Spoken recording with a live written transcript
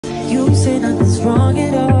You say nothing's wrong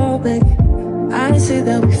at all, baby. I say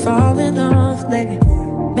that we're falling off lately.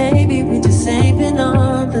 Maybe we just ain't been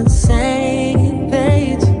on the same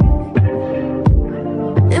page.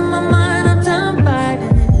 In my mind, I'm done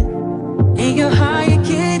fighting it. In your heart, you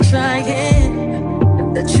keep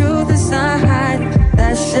trying. The truth is not hiding.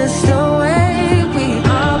 That's just the way we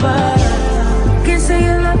are. But can't say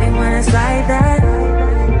you love me when it's like that.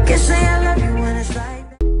 Can't say I love you when it's like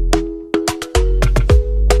that.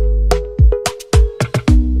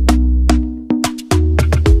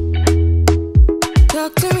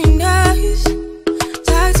 Talk to me nice,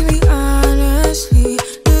 talk to me honestly.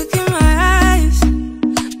 Look in my eyes,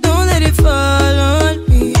 don't let it fall on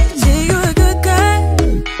me. Say you're a good guy,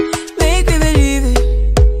 make me believe it.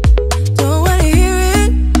 Don't wanna hear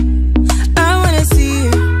it, I wanna see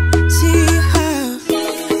it. See how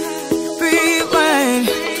rewind,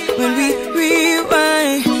 when we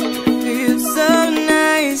rewind, feels so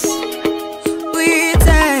nice. We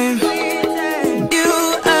time, you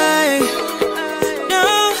I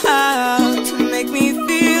know how to make me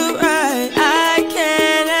feel right. I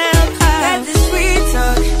can't help how this sweet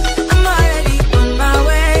talk. I'm already on my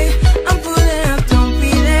way. I'm pulling up, don't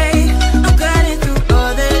be late. I'm cutting through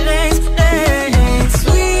all the lanes.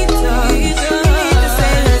 Sweet talk, you need to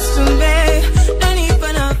say less to me. Don't need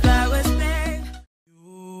for no flowers, babe.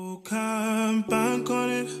 You can bank on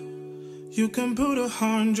it. You can put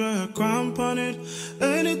 100 grand on it.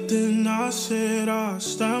 Anything I said, I'll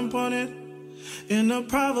stamp on it. In a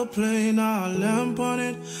private plane, I'll lamp on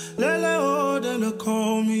it. Lele oh, then they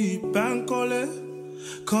call me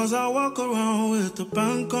Bankole. Cause I walk around with the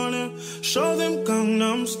bank on him. Show them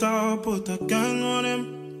Gangnam Style, put the gang on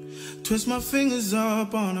him. Twist my fingers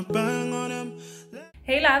up on a bang on him.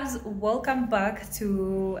 Hey loves, welcome back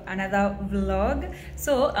to another vlog.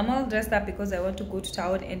 So I'm all dressed up because I want to go to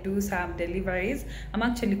town and do some deliveries. I'm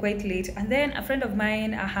actually quite late, and then a friend of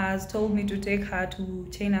mine has told me to take her to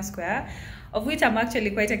China Square, of which I'm actually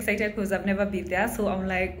quite excited because I've never been there. So I'm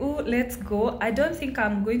like, oh, let's go. I don't think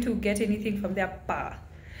I'm going to get anything from their bar.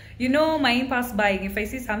 You know, my impulse buying, if I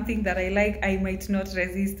see something that I like, I might not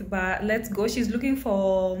resist, but let's go. She's looking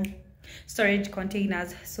for storage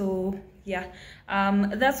containers, so yeah,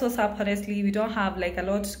 that's what's up. Honestly, we don't have like a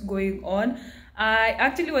lot going on. I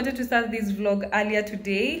actually wanted to start this vlog earlier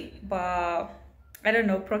today, but I don't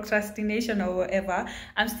know, procrastination or whatever.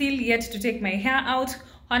 I'm still yet to take my hair out.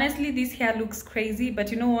 Honestly, this hair looks crazy,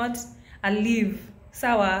 but you know what, I'll leave.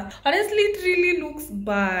 Sawa. Honestly, it really looks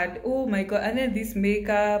bad. Oh my god. And then this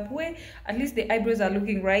makeup, wait, at least the eyebrows are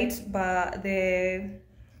looking right, but the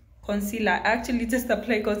concealer, I actually just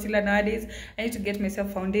apply concealer nowadays. I need to get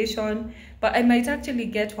myself foundation, but I might actually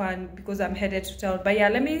get one because I'm headed to town. But yeah,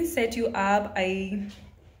 let me set you up. I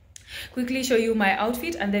quickly show you my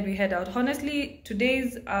outfit and then we head out. Honestly,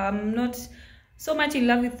 today's not so much in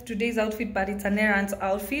love with today's outfit, but it's an errands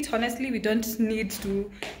outfit. Honestly, we don't need to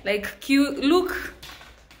like look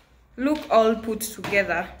all put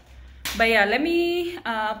together. But yeah, let me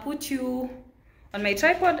put you on my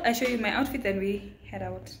tripod. I show you my outfit, then we head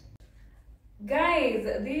out. Guys,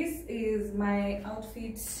 this is my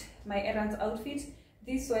outfit, my errands outfit.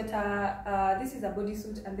 This sweater, this is a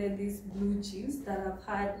bodysuit, and then these blue jeans that I've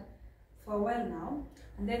had for a while now.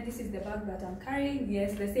 And then this is the bag that I'm carrying.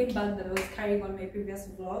 Yes, the same bag that I was carrying on my previous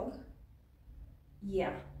vlog.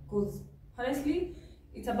 Yeah, because honestly,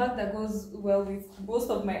 it's a bag that goes well with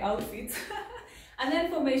most of my outfits. And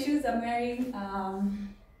then for my shoes, I'm wearing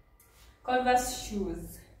Converse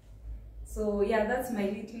shoes. So yeah, that's my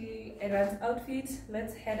little errand outfit.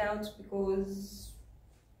 Let's head out because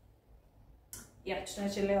yeah,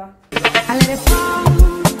 tunachelewa. I let it fall,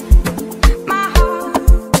 my heart,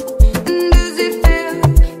 and does it feel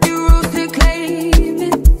you rose to claim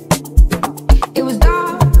it? It was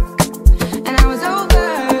dark, and I was over,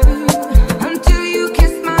 until you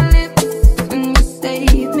kissed my lips, and you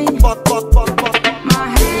saved me. My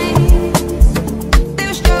hands,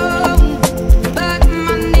 they're strong, but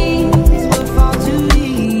my knees will fall too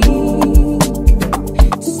weak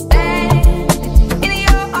to stand in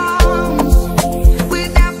your arms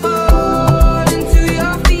without falling to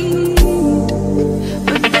your feet.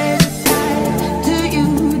 But there's a side to you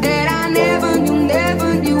that I never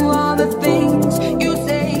knew all the things you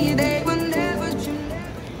say they were never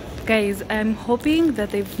true. Guys, I'm hoping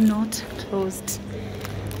that they've not closed,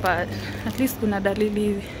 but at least kuna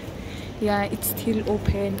dalili, yeah, it's still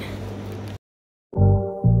open.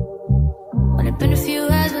 Only been a few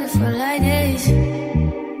hours, but it felt like days.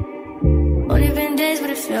 Only been days, but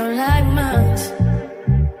it felt like months.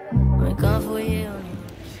 We're gone for a year.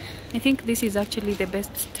 I think this is actually the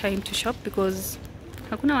best time to shop because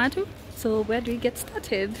hakuna watu, So where do we get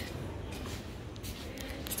started?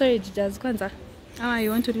 Storage jars kwanza.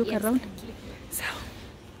 You want to look around? So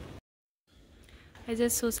I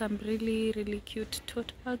just saw some really cute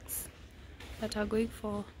tote bags that are going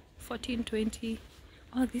for 14.20.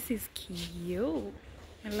 Oh, this is cute.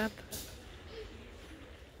 I love that.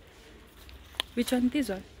 Which one? This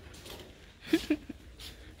one?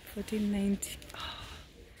 14.90. Oh,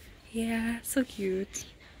 yeah, so cute.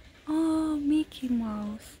 Oh, Mickey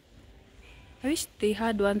Mouse. I wish they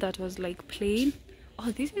had one that was like plain.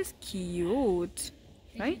 Oh, this is cute.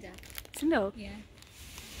 Right? No. Yeah.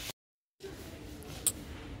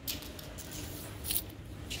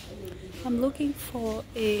 I'm looking for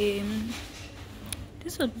a.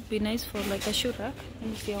 This would be nice for like a shoe rack.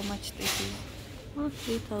 Let me see how much this is. Oh,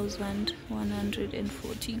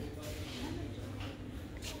 3,140.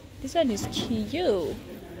 This one is cute.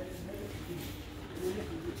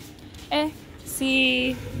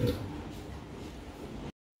 See,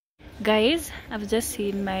 guys, I've just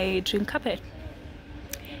seen my dream carpet.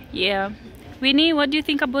 Yeah, Winnie, what do you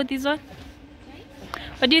think about this one?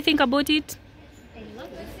 What do you think about it? I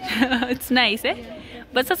love it. It's nice, eh? Yeah.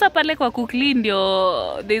 But sasa pale kwa kuclean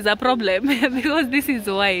there's a problem because this is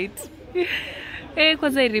white.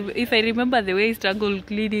 Because if I remember the way I struggled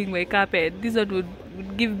cleaning my carpet, this one would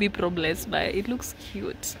give me problems, but it looks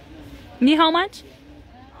cute. Ni how much?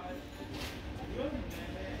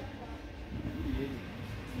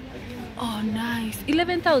 Oh, nice.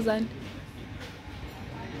 11,000.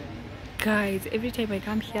 Guys, every time I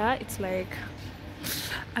come here, it's like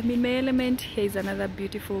I'm in my element. Here is another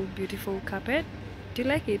beautiful carpet. Do you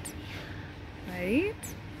like it? Right?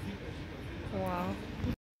 Wow.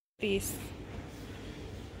 This.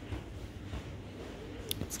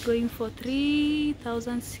 It's going for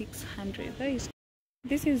 3,600.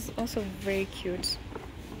 This is also very cute.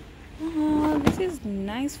 Oh, this is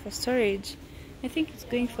nice for storage. I think it's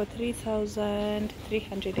going for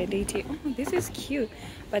 3,380. Oh, this is cute,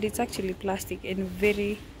 but it's actually plastic and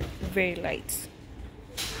very light.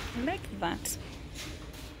 I like that.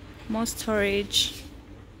 More storage.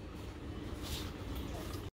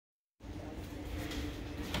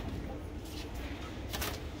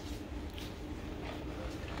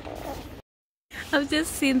 I've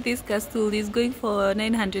just seen this castle is going for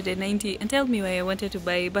 990 and tell me why I wanted to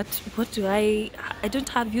buy, but what do I don't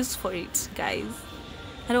have use for it, guys.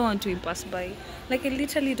 I don't want to impulse buy. Like, I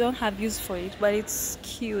literally don't have use for it, but it's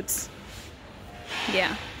cute.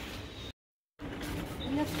 Yeah.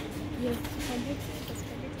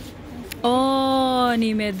 Oh,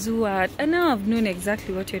 nimejua. And now I've known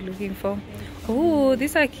exactly what you're looking for. Oh,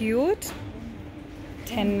 these are cute.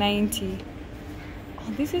 1090.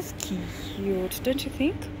 Oh, this is cute, don't you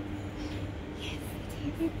think? Yes.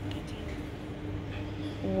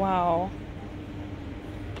 Wow.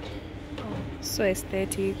 Oh, so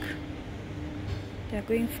aesthetic. They're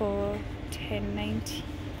going for 1090.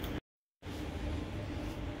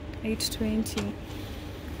 820.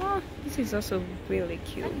 Oh, this is also really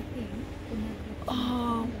cute.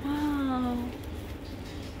 Oh, wow.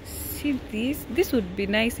 See this? This would be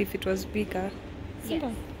nice if it was bigger.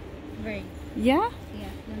 Yes. Very. Yeah? Yeah.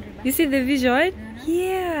 You see the vision?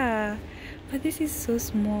 Yeah. But this is so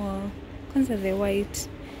small. Kwanza the white.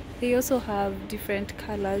 They also have different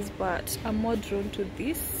colors, but I'm more drawn to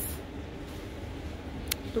this.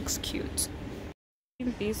 Looks cute.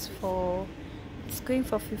 This for, it's going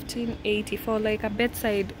for 1580 for like a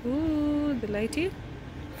bedside. Ooh, the lighting.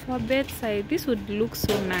 For a bedside, this would look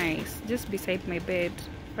so nice just beside my bed,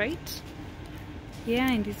 right?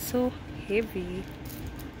 Yeah, and it's so heavy.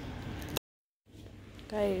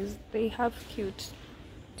 Guys, they have cute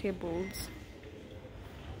tables.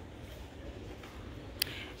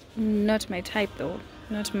 Not my type though,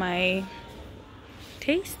 not my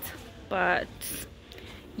taste, but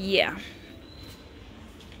yeah.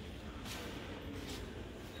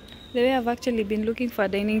 The way I've actually been looking for a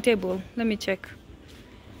dining table, let me check.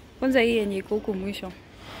 Kwanza hii yenye iko huku mwisho.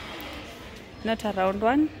 Not a round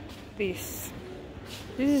one. This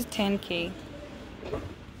is 10K.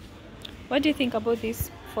 What do you think about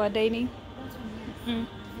this for a dining? And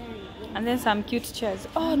then some cute chairs.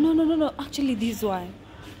 Oh, no. Actually, this one.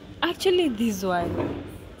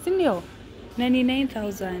 Sindio?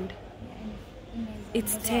 99,000.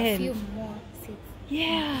 It's 10.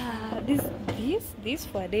 Yeah. This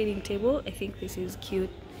for a dining table. I think this is cute.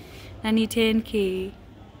 10K.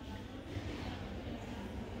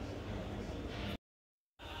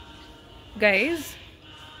 Guys,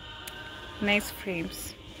 nice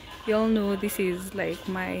frames. You all know this is like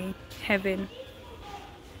my heaven.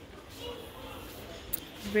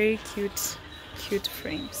 Very cute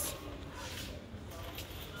frames.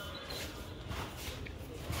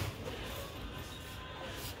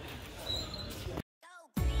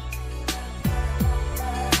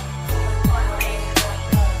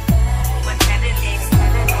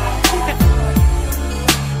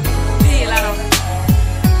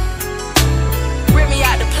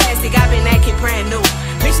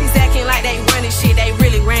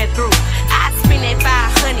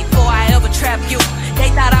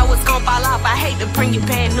 bring you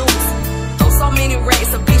bad news. Throw so many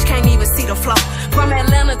racks, a bitch can't even see the flow. From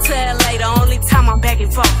Atlanta to LA, the only time I'm back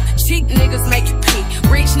and forth. Cheap niggas make you pee,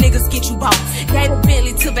 rich niggas get you both. Gave a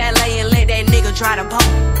Bentley to valet and let that nigga dry the boat.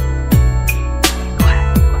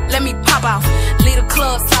 Let me pop off, leave the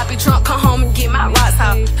club sloppy, drunk, come home and get my rocks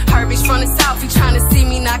off. Her bitch from the south, he tryna see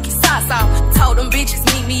me knock his socks off. Told them bitches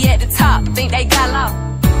meet me at the top, think they got lost.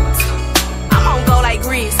 I'm on go like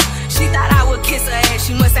Grizz. She thought I would kiss her ass,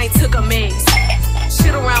 she must ain't took a mess.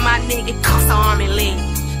 Shit around my nigga, cost her arm and leg.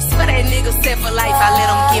 Swear that nigga set for life, I let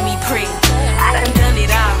him give me pre. I done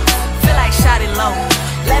it all, feel like shot it low.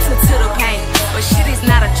 Laughing to the pain, but shit is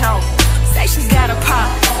not a joke. Say she got a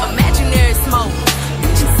pop, imaginary smoke.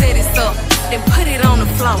 She set it up, then put it on the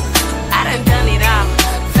floor. I done it all,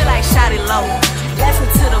 feel like shot it low. Laughing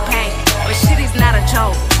to the pain, but shit is not a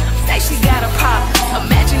joke. Say she got a pop,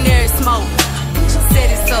 imaginary smoke. She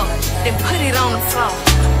set it up, then put it on the floor.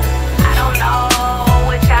 I don't know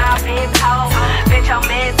what y'all been told. Bet your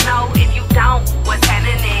mans know if you don't, what's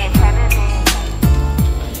happening.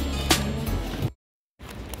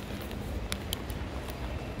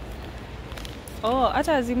 Oh,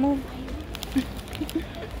 hata azimu.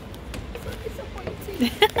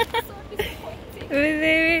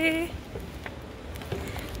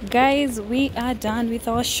 Guys, we are done with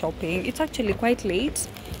our shopping. It's actually quite late,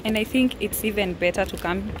 and I think it's even better to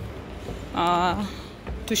come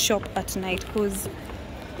to shop at night, because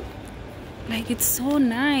like it's so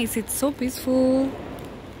nice, it's so peaceful,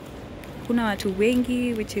 kuna watu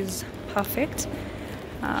wengi, which is perfect.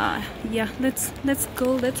 Yeah, let's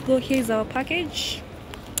go. Here's our package.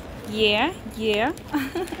 Yeah.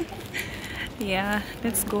 Yeah,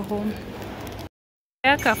 let's go home.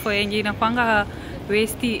 Kafo yenye inakwanga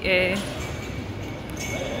westi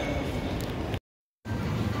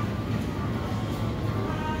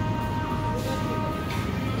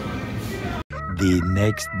The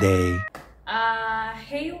next day.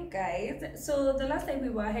 Hey you guys, so the last time we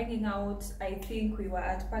were hanging out, I think we were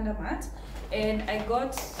at Panda Mart, and I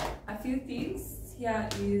got a few things. Here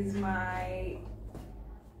is my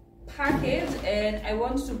package, and I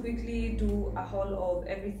want to quickly do a haul of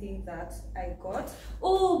everything that I got.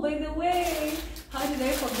 Oh, by the way, how did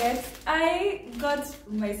I forget? I got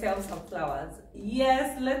myself some flowers.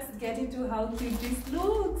 Yes, let's get into how cute this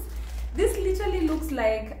looks. This literally looks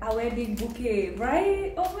like a wedding bouquet,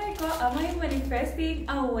 right? Oh my god, am I manifesting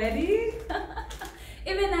a wedding?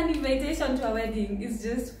 Even an invitation to a wedding is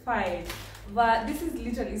just fine. But this is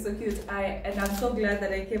literally so cute. And I'm so glad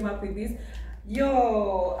that I came up with this.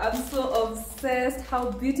 Yo, I'm so obsessed.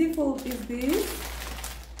 How beautiful is this?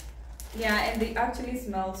 Yeah, and they actually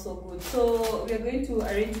smell so good. So we're going to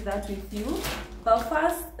arrange that with you. But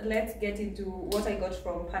first, let's get into what I got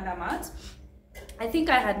from Panda Mart. I think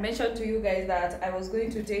I had mentioned to you guys that I was going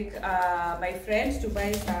to take my friend to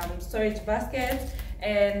buy some storage baskets,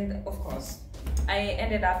 and of course I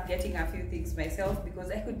ended up getting a few things myself because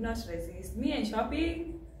I could not resist. Me and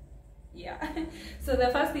shopping, yeah. So the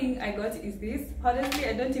first thing I got is this. Honestly,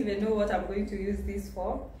 I don't even know what I'm going to use this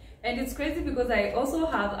for, and it's crazy because I also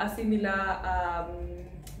have a similar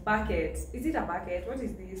bucket. Is it a bucket? What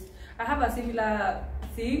is this? I have a similar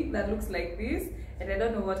thing that looks like this, and I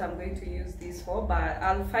don't know what I'm going to use this for, but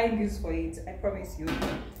I'll find use for it, I promise you.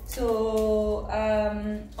 So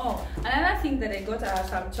oh, another thing that I got are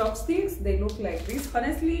some chopsticks. They look like this.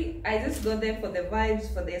 Honestly, I just got them for the vibes,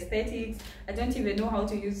 for the aesthetics. I don't even know how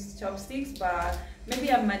to use chopsticks, but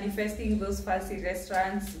maybe I'm manifesting those fancy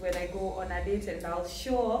restaurants when I go on a date, and I'll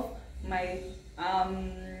show off my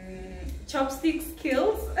chopstick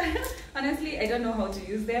skills. Honestly, I don't know how to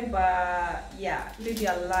use them, but yeah, maybe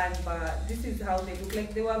I'll learn. But this is how they look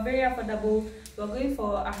like. They were very affordable. We're going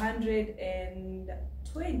for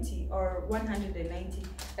 120 or 190.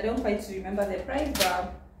 I don't quite remember the price,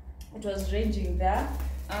 but it was ranging there.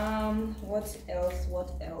 What else?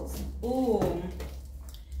 Oh,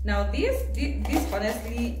 now this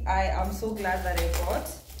honestly, I am so glad that I got.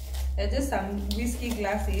 Just some whiskey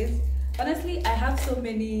glasses. Honestly, I have so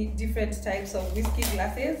many different types of whiskey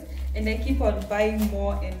glasses, and I keep on buying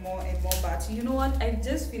more and more and more. But you know what? I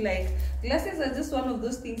just feel like glasses are just one of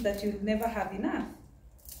those things that you'll never have enough.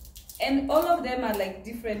 And all of them are like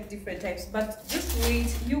different types. But just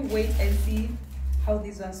wait and see how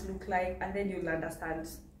these ones look like, and then you'll understand.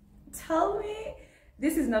 Tell me,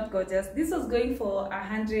 this is not gorgeous. This was going for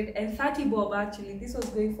 130 bob. Actually, this was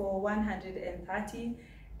going for 130,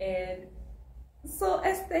 and so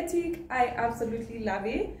aesthetic. I absolutely love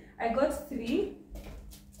it. I got three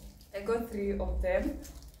of them,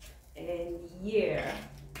 and yeah.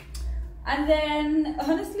 And then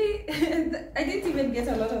honestly, I didn't even get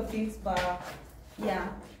a lot of things, but yeah.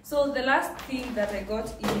 So the last thing that I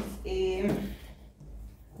got is a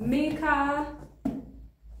maker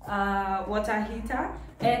water heater,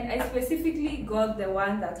 and I specifically got the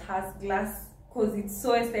one that has glass because it's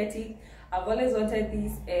so aesthetic. I've always wanted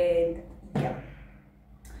this, and yeah,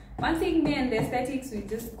 one thing, me and the aesthetics, we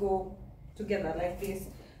just go together like this.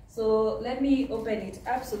 So let me open it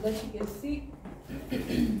up so that you can see.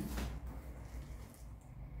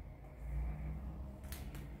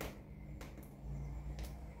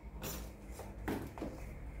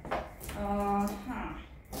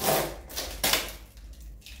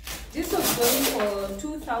 This was going for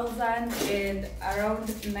 2,000 and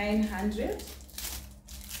around 900,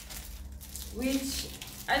 which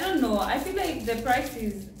I don't know. I feel like the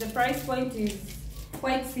price point is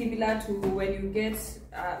quite similar to when you get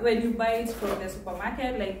when you buy it from the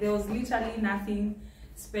supermarket. Like there was literally nothing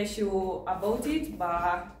special about it,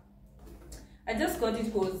 but I just got it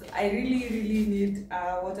because I really need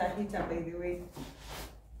a water heater, by the way.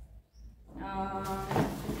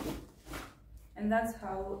 And that's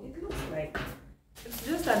how it looks like. It's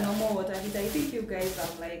just a normal water heater. I think you guys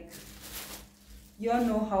are like, you all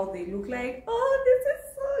know how they look like. Oh, this is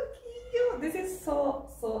so cute. This is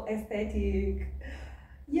so aesthetic.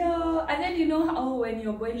 Yeah, and then you know how when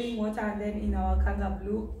you're boiling water and then in our Kanga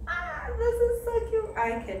blue, this is so cute.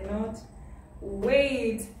 I cannot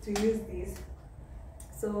wait to use this.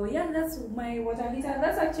 So yeah, that's my water heater.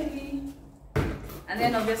 That's actually, and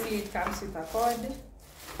then obviously it comes with a cord.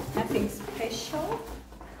 Nothing special.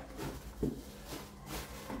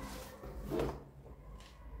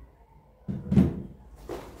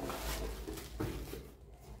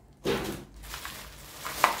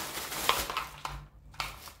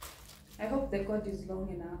 I hope the cord is long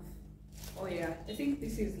enough. Oh yeah, I think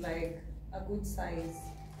this is like a good size.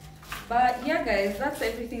 But yeah guys, that's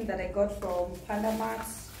everything that I got from Panda Mart.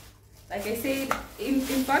 Like I said, in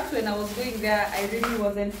fact when I was going there, I really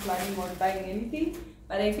wasn't planning on buying anything,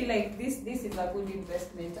 but I feel like this is a good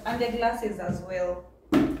investment, and the glasses as well.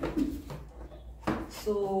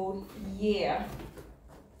 So yeah,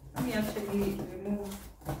 let me actually remove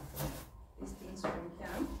these things from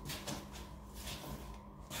here.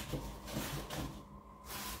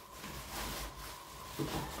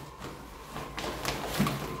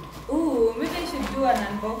 Ooh, maybe I should do an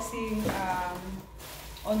unboxing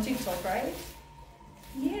on TikTok, right?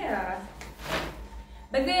 Yeah.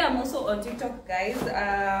 But then I'm also on TikTok, guys.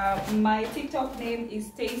 My TikTok name is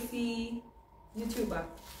Stacy YouTuber.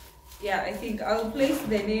 Yeah, I think I'll place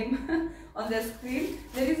the name on the screen.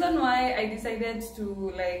 The reason why I decided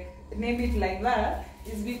to like name it like that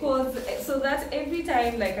is because so that every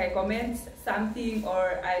time like I comment something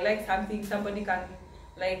or I like something, somebody can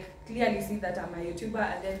like clearly see that I'm a YouTuber,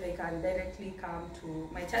 and then they can directly come to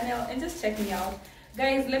my channel and just check me out.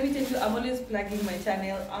 Guys, let me tell you, I'm always plugging my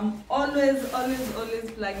channel. I'm always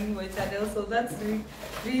plugging my channel. So that's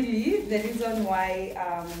really the reason why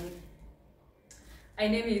I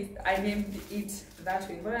named it that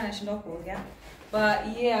way.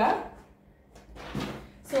 But yeah.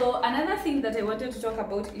 So another thing that I wanted to talk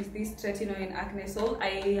about is this tretinoin acne sol.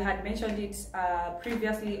 I had mentioned it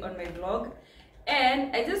previously on my vlog,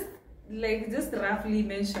 and I just roughly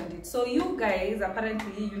mentioned it. So you guys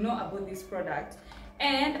apparently you know about this product.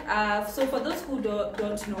 And so for those who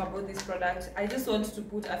don't know about this product, I just want to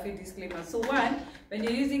put a few disclaimers. So one, when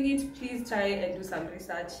you're using it, please try and do some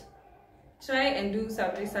research. Try and do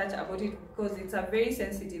some research about it because it's a very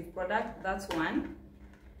sensitive product. That's one.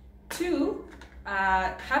 Two,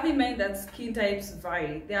 have in mind that skin types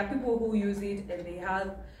vary. There are people who use it and they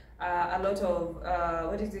have a lot of,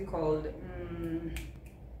 what is it called?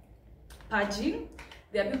 Purging.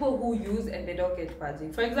 There are people who use and they don't get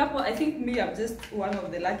purging. For example, I think me, I'm just one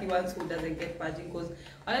of the lucky ones who doesn't get purging, because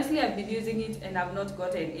honestly I've been using it and I've not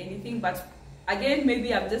gotten anything. But again,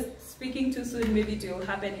 maybe I'm just speaking too soon, maybe it will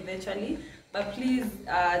happen eventually. But please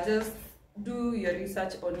just do your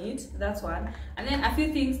research on it. That's one. And then a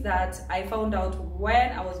few things that I found out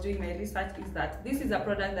when I was doing my research is that this is a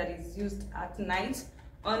product that is used at night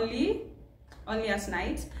only at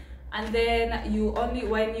night. And then you only,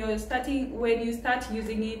 when you start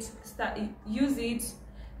using it, use it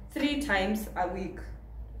 3 times a week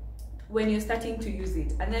when you're starting to use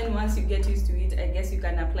it. And then once you get used to it, I guess you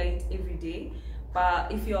can apply it every day.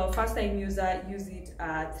 But if you're a first-time user, use it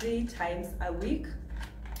 3 times a week.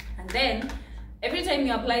 And then every time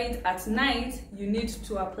you apply it at night, you need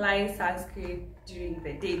to apply sunscreen during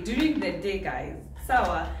the day, guys. So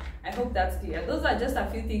I hope that's clear. Those are just a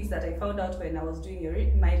few things that I found out when I was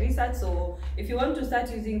doing my research. So if you want to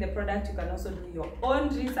start using the product, you can also do your own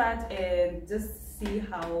research and just see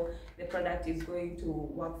how the product is going to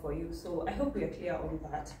work for you. So I hope we are clear on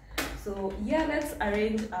that. So yeah, let's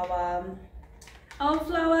arrange our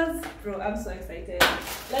flowers. Bro, I'm so excited.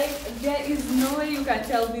 Like, there is no way you can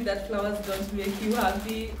tell me that flowers don't make you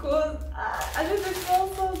happy, because I think they smell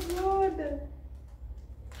so good.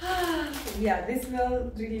 Yeah, they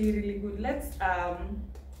smell really, really good. Let's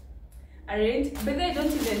arrange, but I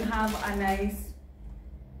don't even have a nice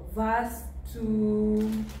vase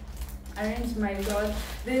to arrange my God.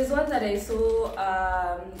 There's one that I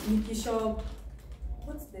saw, Nikki shop.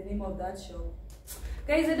 What's the name of that shop?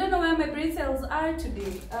 Guys, I don't know where my brain cells are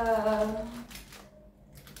today.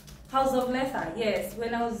 House of Leather. Yes,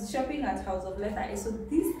 when I was shopping at House of Leather, I saw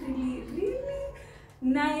this really, really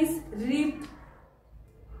nice ribbed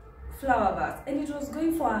flower vase, and it was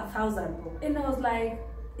going for 1,000. And I was like,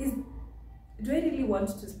 do I really want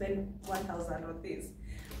to spend 1,000 on this?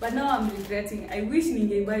 But now I'm regretting. I wish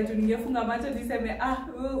ningebuy to ningefunga macho niseme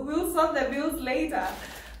we'll sort the bills later.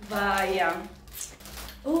 But yeah.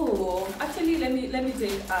 Oh, actually, let me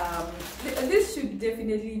take this should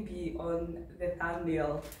definitely be on the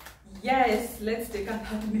thumbnail. Yes, let's take a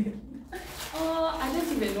thumbnail. Oh, I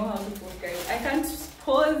don't even know how to pose, guys. I can't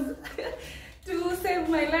pose to save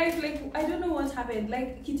my life. Like, I don't know what happened.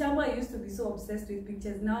 Like, kitambo, I used to be so obsessed with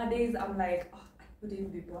pictures. Nowadays, I'm like, oh, I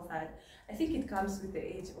couldn't be bothered. I think it comes with the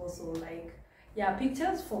age also. Like, yeah,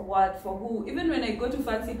 pictures for what? For who? Even when I go to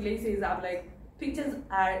fancy places, I'm like, pictures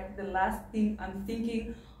are the last thing I'm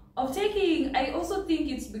thinking of taking. I also think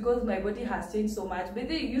it's because my body has changed so much. But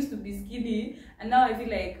they used to be skinny, and now I feel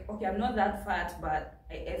like, okay, I'm not that fat, but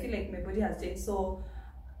I feel like my body has changed. So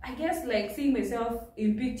I guess like seeing myself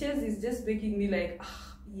in pictures is just making me like,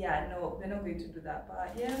 yeah, no, we're not going to do that.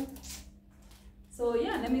 But yeah, so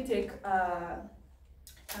yeah, let me take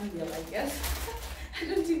thumbnail, I guess. I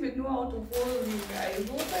don't even know how to fold you guys.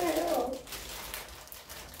 What the hell?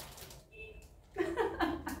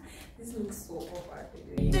 This looks so awkward.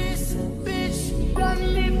 This bitch got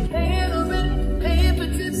me paying paper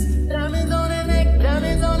clips, diamonds on her neck,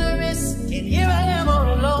 diamonds on her wrist, and here I am all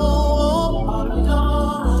alone, all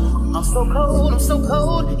alone. I'm so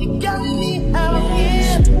cold, you got me out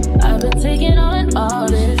here. I've been taking on all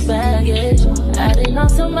this baggage, adding on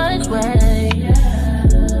so much weight.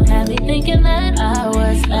 Had me thinking that I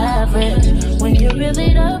was average, when you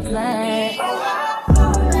really don't play.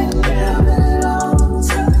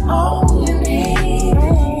 All you need,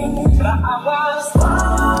 but I was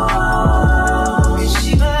wrong, 'cause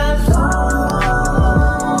she was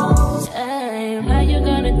wrong. Hey, how you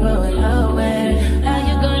gonna throw it away? How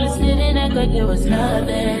you gonna sit and act like it was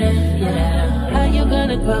nothing? Yeah, how you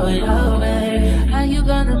gonna throw it away? How you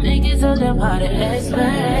gonna make it so damn hard to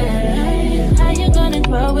explain? How you gonna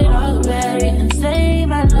throw it away and say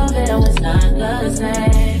my love it was not the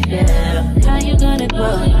same? Yeah, how you gonna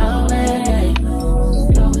throw it away?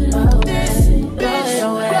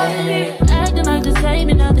 Acting like the same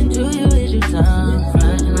and nothing to you is your tongue.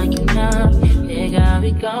 Fronting like you know, it got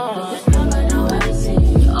me gone.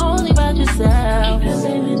 Only about yourself.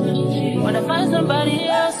 Wanna find somebody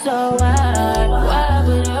else, so why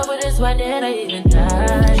put up with this? Why did I even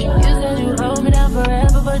die? You said you hold me down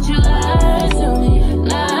forever, but you lied to me,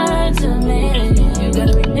 lied to me. You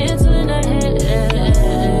gotta be mental in the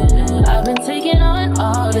head. I've been taking on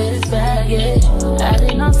all this baggage,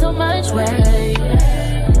 adding on so much weight.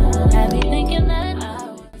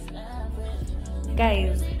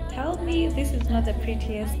 Guys, tell me this is not the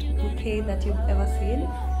prettiest bouquet that you've ever seen.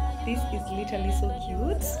 This is literally so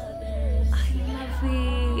cute. I love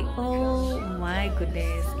it. Oh my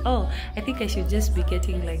goodness. Oh, I think I should just be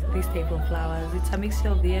getting like this type of flowers. It's a mixture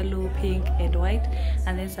of yellow, pink and white,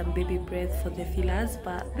 and then some baby breath for the fillers.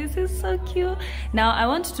 But this is so cute. Now I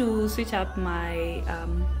want to switch up my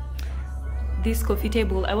this coffee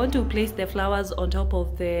table. I want to place the flowers on top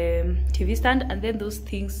of the TV stand, and then those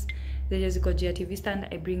things they just got your TV stand,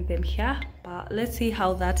 I bring them here. But let's see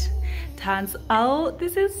how that turns out.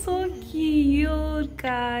 This is so cute,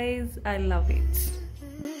 guys. I love it.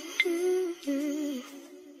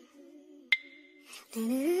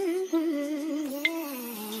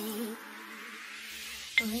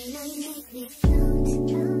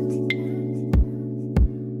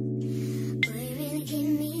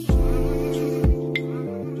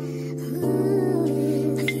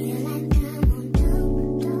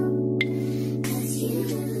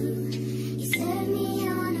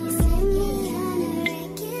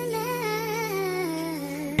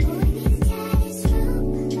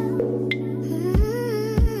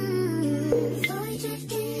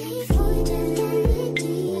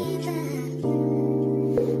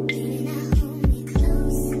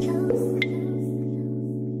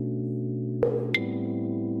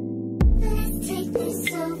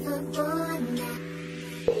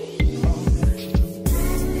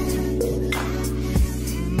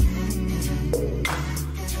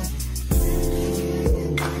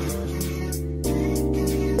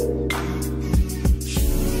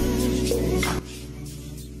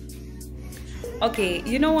 Okay,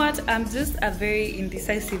 you know what? I'm just a very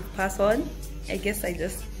indecisive person. I guess I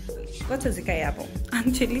just what is zikai hapo?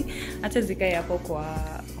 Actually, hata zikai hapo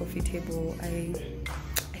kwa coffee table. I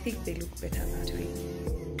think they look better that way.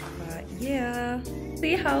 But yeah,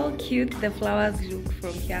 see how cute the flowers look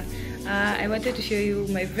from here. I wanted to show you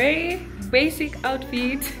my very basic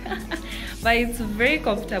outfit, but it's very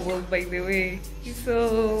comfortable, by the way.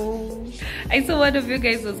 So I saw one of you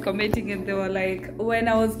guys was commenting and they were like, when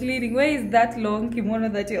I was cleaning, where is that long kimono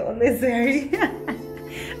that you're always wearing?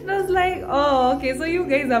 And I was like, oh, okay, so you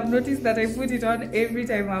guys have noticed that I put it on every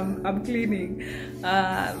time I'm cleaning.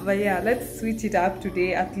 But yeah, let's switch it up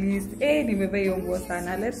today at least. Hey,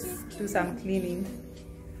 let's do some cleaning,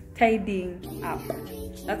 tidying up.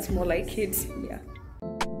 That's more like it. Yeah.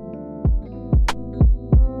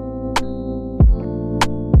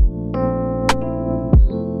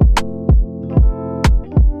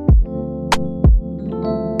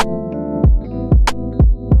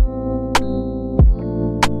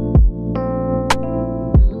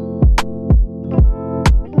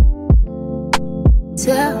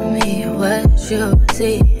 Tell me what you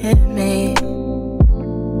see in me.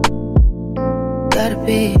 Gotta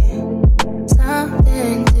be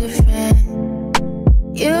something different.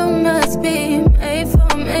 You must be made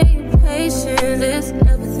for me. Patience is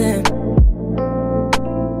everything.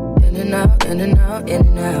 In and out, in and out, in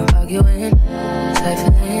and out. Arguing,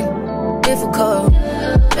 trifling, difficult.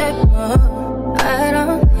 Baby, more. I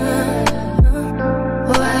don't know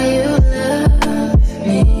why you love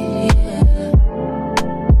me.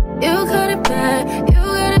 You got it bad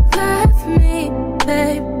for me,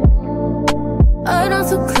 babe. Oh, I'm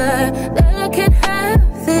so glad that I can have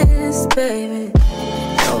this, baby.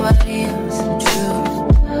 Nobody else, true.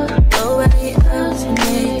 Nobody else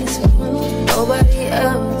makes me. Nobody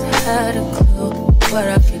else had a clue what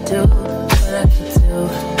I could do, what I could do.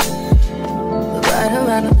 The right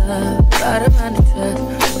amount of love, right amount of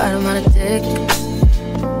trust, right amount of dick,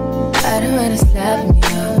 right amount of slapping me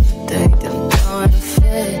up. Think that I'm going to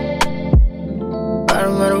fit. Right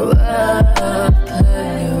amount of love,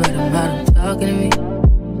 right amount of talking to me.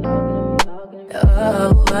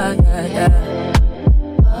 Oh, yeah, yeah.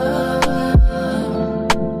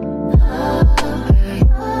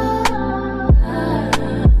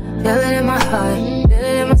 Feel it in my heart, feel it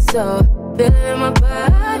in my soul, feel it in my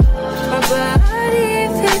body. My body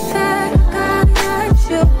feels like I got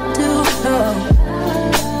you to know.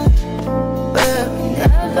 We'll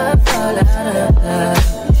never fall out of love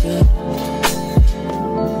with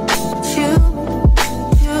you.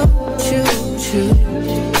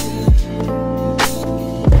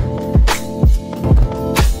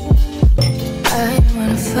 I don't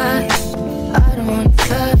wanna fight, I don't wanna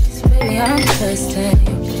fuss, baby, I'm trusting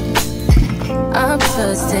you. I'm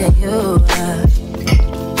trusting you.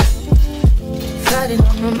 Fighting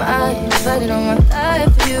on my mind, fighting on my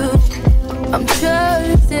life for you. I'm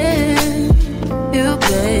trusting you,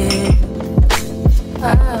 babe. I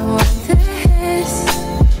want this,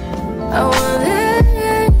 I want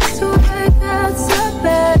this to work out so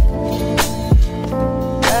bad.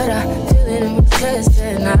 But I feel it in my chest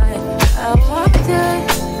and I want it,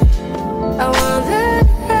 I want it,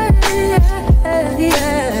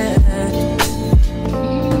 yeah.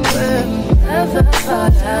 We'll never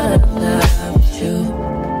fall out of love with you.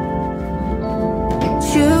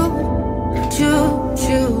 Choo.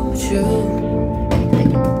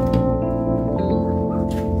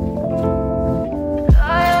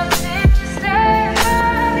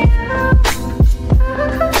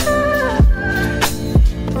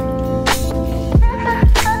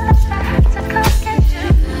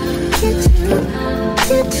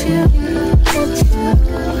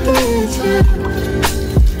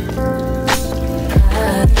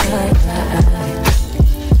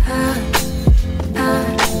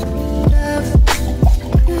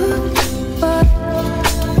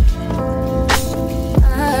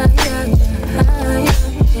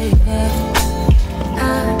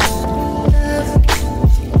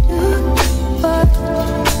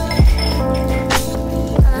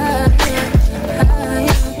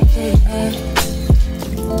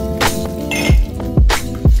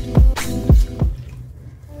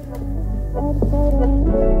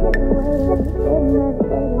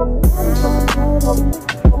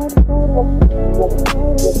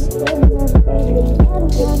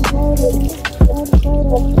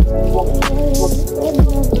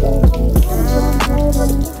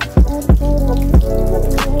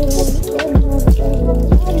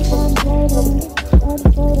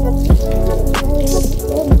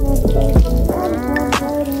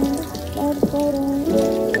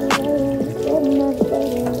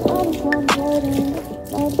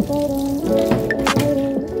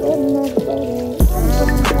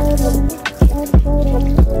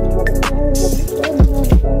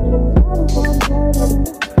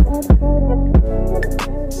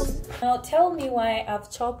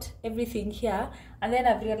 chopped everything here, and then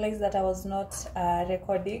I've realized that I was not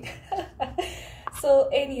recording. So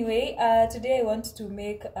anyway, today I want to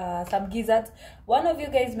make some gizzards. One of you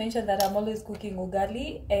guys mentioned that I'm always cooking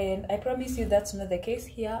ugali, and I promise you that's not the case.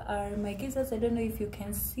 Here are my gizzards. I don't know if you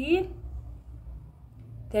can see.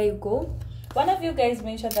 There you go. One of you guys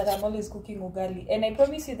mentioned that I'm always cooking ugali, and I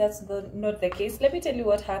promise you that's not the case. Let me tell you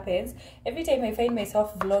what happens. Every time I find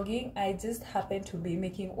myself vlogging, I just happen to be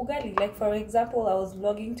making ugali. Like for example, I was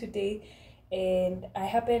vlogging today and I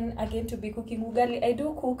happen again to be cooking ugali. I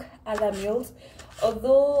do cook other meals,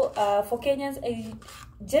 although for Kenyans, I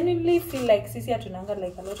genuinely feel like sisi hatunanga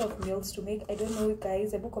like a lot of meals to make. I don't know,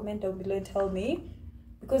 guys. Comment down below and tell me,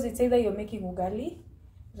 because it's either you're making ugali,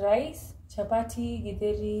 rice, chapati,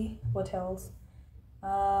 githeri, what else?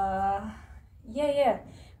 Yeah,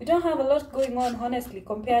 we don't have a lot going on, honestly,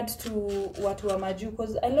 compared to watu wa maju,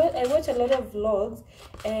 because I watch a lot of vlogs,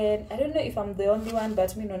 and I don't know if I'm the only one,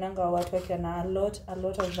 but me nonanga watu wakiona a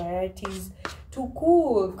lot of varieties to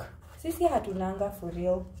cook. Sisi hatunanga for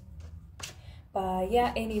real. But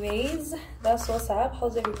yeah, anyways, that's what's up.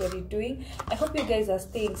 How's everybody doing? I hope you guys are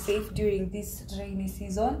staying safe during this rainy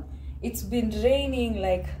season. It's been raining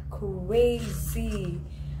like crazy.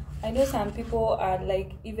 I know some people are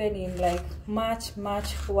like even in like much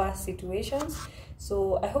worse situations.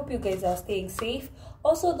 So I hope you guys are staying safe.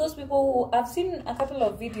 Also, those people who I've seen a couple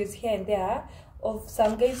of videos here and there of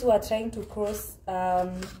some guys who are trying to cross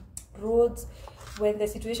roads when the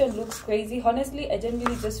situation looks crazy. Honestly, I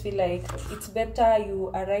genuinely just feel like it's better you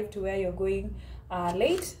arrive to where you're going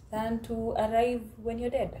late than to arrive when you're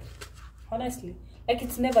dead. Honestly. Like,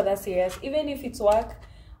 it's never that serious. Even if it's work,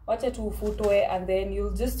 watch it to footwear, and then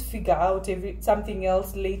you'll just figure out something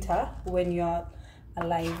else later when you're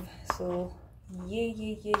alive. So yeah,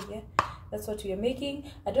 that's what we are making.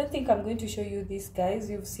 I don't think I'm going to show you this, guys.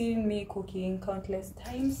 You've seen me cooking countless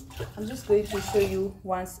times. I'm just going to show you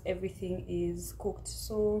once everything is cooked.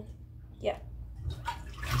 So yeah.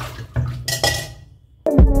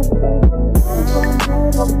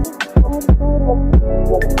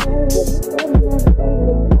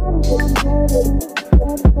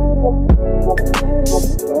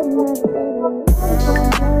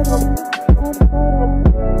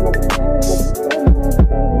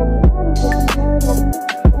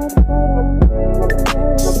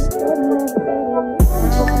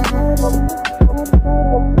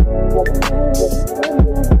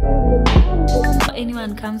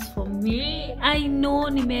 Anyone comes for me, I know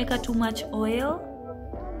nimeweka too much oil.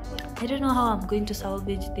 I don't know how I'm going to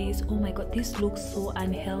salvage this. Oh my god, this looks so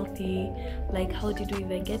unhealthy. Like, how did we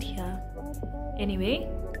even get here? Anyway,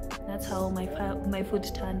 that's how my food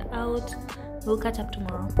turned out. We'll catch up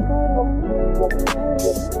tomorrow.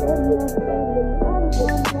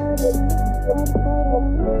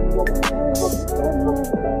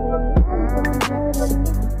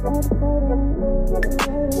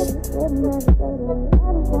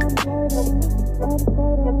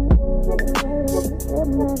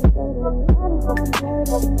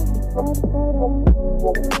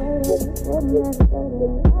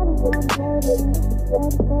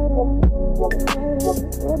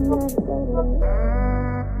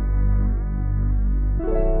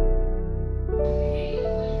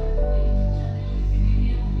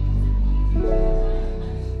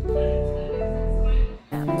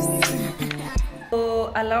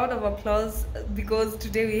 A round of applause, because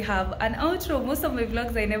today we have an outro. Most of my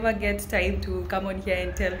vlogs I never get time to come on here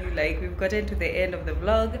and tell you like we've gotten to the end of the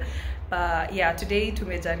vlog, but yeah, today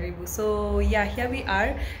tumejaribu. So yeah, here we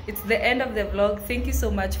are. It's the end of the vlog. Thank you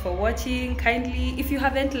so much for watching. Kindly, if you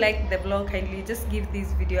haven't liked the vlog, kindly just give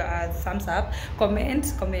this video a thumbs up,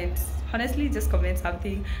 comment, honestly just comment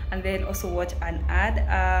something, and then also watch an ad.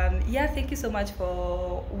 Yeah, thank you so much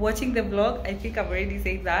for watching the vlog. I think I've already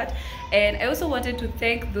said that. And I also wanted to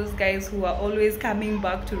thank those guys who are always coming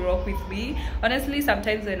back to rock with me. Honestly,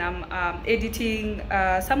 sometimes when I'm editing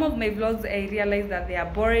some of my vlogs, I realize that they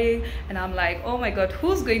are boring, and I'm like, oh my god,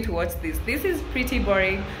 who's going to watch this? This is pretty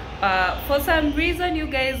boring. For some reason, you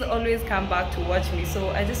guys always come back to watch me, so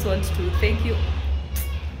I just want to thank you.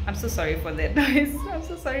 I'm so sorry for that noise. I'm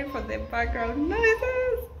so sorry for the background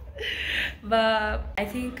noises. But I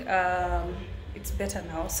think it's better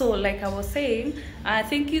now. So like I was saying,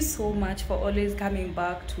 thank you so much for always coming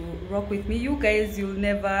back to rock with me. You guys, you'll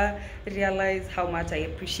never realize how much I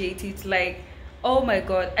appreciate it. Like, oh my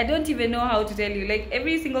god, I don't even know how to tell you. Like,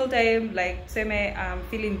 every single time, like, say I'm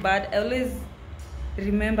feeling bad, I always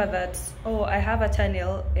remember that, oh, I have a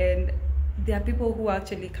channel, and there are people who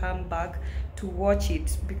actually come back to watch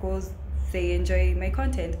it because they enjoy my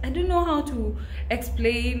content. I don't know how to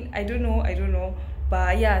explain. I don't know,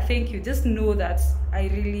 But yeah, thank you. Just know that I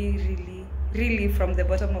really from the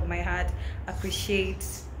bottom of my heart appreciate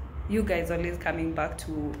you guys always coming back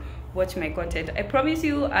to watch my content. I promise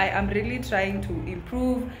you, I am really trying to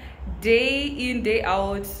improve day in, day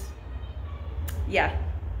out. Yeah.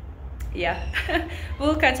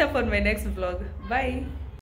 We'll catch up on my next vlog. Bye.